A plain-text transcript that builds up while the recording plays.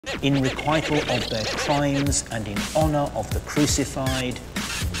In requital of their crimes and in honour of the crucified,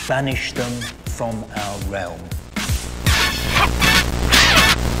 banish them from our realm.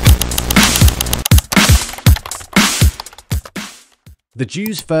 The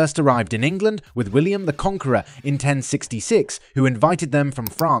Jews first arrived in England with William the Conqueror in 1066, who invited them from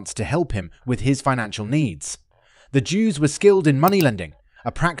France to help him with his financial needs. The Jews were skilled in moneylending,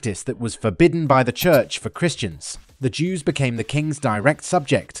 a practice that was forbidden by the church for Christians. The Jews became the king's direct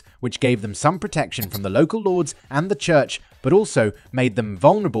subject, which gave them some protection from the local lords and the church, but also made them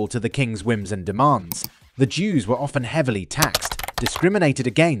vulnerable to the king's whims and demands. The Jews were often heavily taxed, discriminated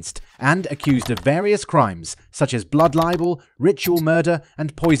against, and accused of various crimes such as blood libel, ritual murder,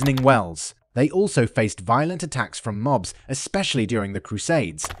 and poisoning wells. They also faced violent attacks from mobs, especially during the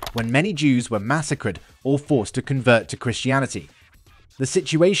Crusades, when many Jews were massacred or forced to convert to Christianity. The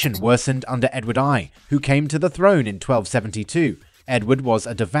situation worsened under Edward I, who came to the throne in 1272. Edward was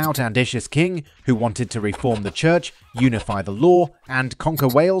a devout, ambitious king who wanted to reform the church, unify the law, and conquer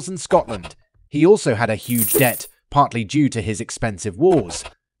Wales and Scotland. He also had a huge debt, partly due to his expensive wars.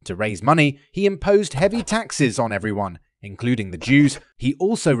 To raise money, he imposed heavy taxes on everyone, including the Jews. He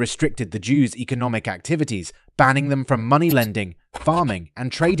also restricted the Jews' economic activities, banning them from money lending, farming,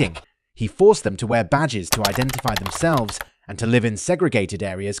 and trading. He forced them to wear badges to identify themselves and to live in segregated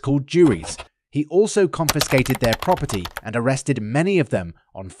areas called Jewries. He also confiscated their property and arrested many of them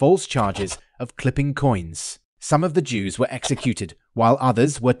on false charges of clipping coins. Some of the Jews were executed, while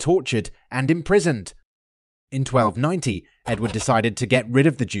others were tortured and imprisoned. In 1290, Edward decided to get rid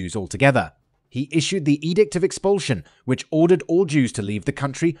of the Jews altogether. He issued the Edict of Expulsion, which ordered all Jews to leave the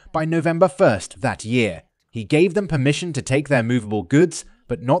country by November 1st that year. He gave them permission to take their movable goods,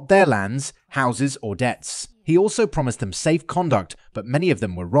 but not their lands, houses, or debts. He also promised them safe conduct, but many of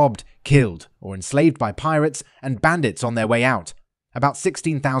them were robbed, killed, or enslaved by pirates and bandits on their way out. About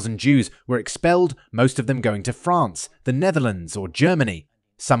 16,000 Jews were expelled, most of them going to France, the Netherlands, or Germany.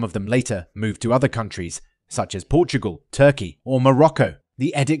 Some of them later moved to other countries, such as Portugal, Turkey, or Morocco.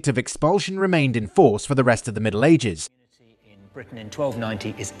 The Edict of Expulsion remained in force for the rest of the Middle Ages. In Britain in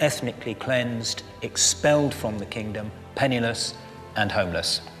 1290 is ethnically cleansed, expelled from the kingdom, penniless and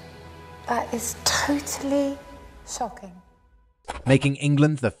homeless. That is totally shocking. Making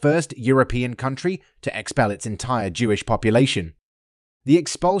England the first European country to expel its entire Jewish population. The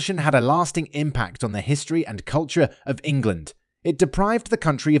expulsion had a lasting impact on the history and culture of England. It deprived the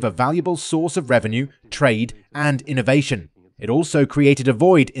country of a valuable source of revenue, trade, and innovation. It also created a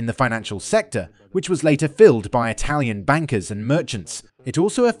void in the financial sector, which was later filled by Italian bankers and merchants. It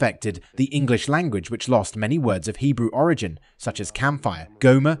also affected the English language, which lost many words of Hebrew origin, such as campfire,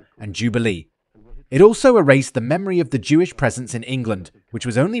 gomer, and jubilee. It also erased the memory of the Jewish presence in England, which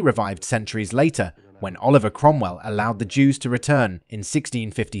was only revived centuries later, when Oliver Cromwell allowed the Jews to return in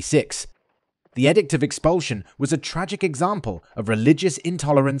 1656. The Edict of Expulsion was a tragic example of religious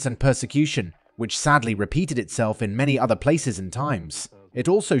intolerance and persecution, which sadly repeated itself in many other places and times. It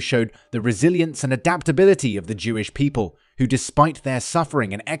also showed the resilience and adaptability of the Jewish people, who despite their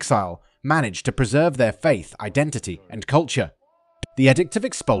suffering and exile, managed to preserve their faith, identity, and culture. The Edict of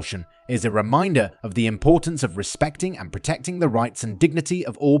Expulsion is a reminder of the importance of respecting and protecting the rights and dignity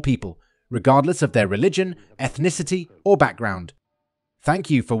of all people, regardless of their religion, ethnicity, or background.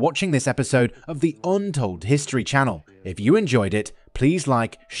 Thank you for watching this episode of the Untold History channel. If you enjoyed it, please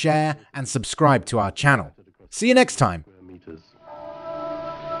like, share, and subscribe to our channel. See you next time.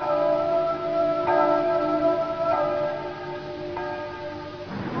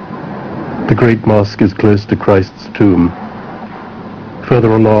 The great mosque is close to Christ's tomb.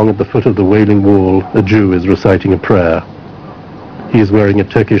 Further along at the foot of the Wailing Wall, a Jew is reciting a prayer. He is wearing a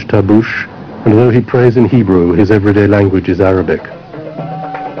Turkish tabush, and though he prays in Hebrew, his everyday language is Arabic.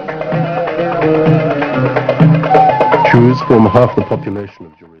 Jews form half the population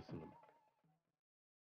of Jerusalem.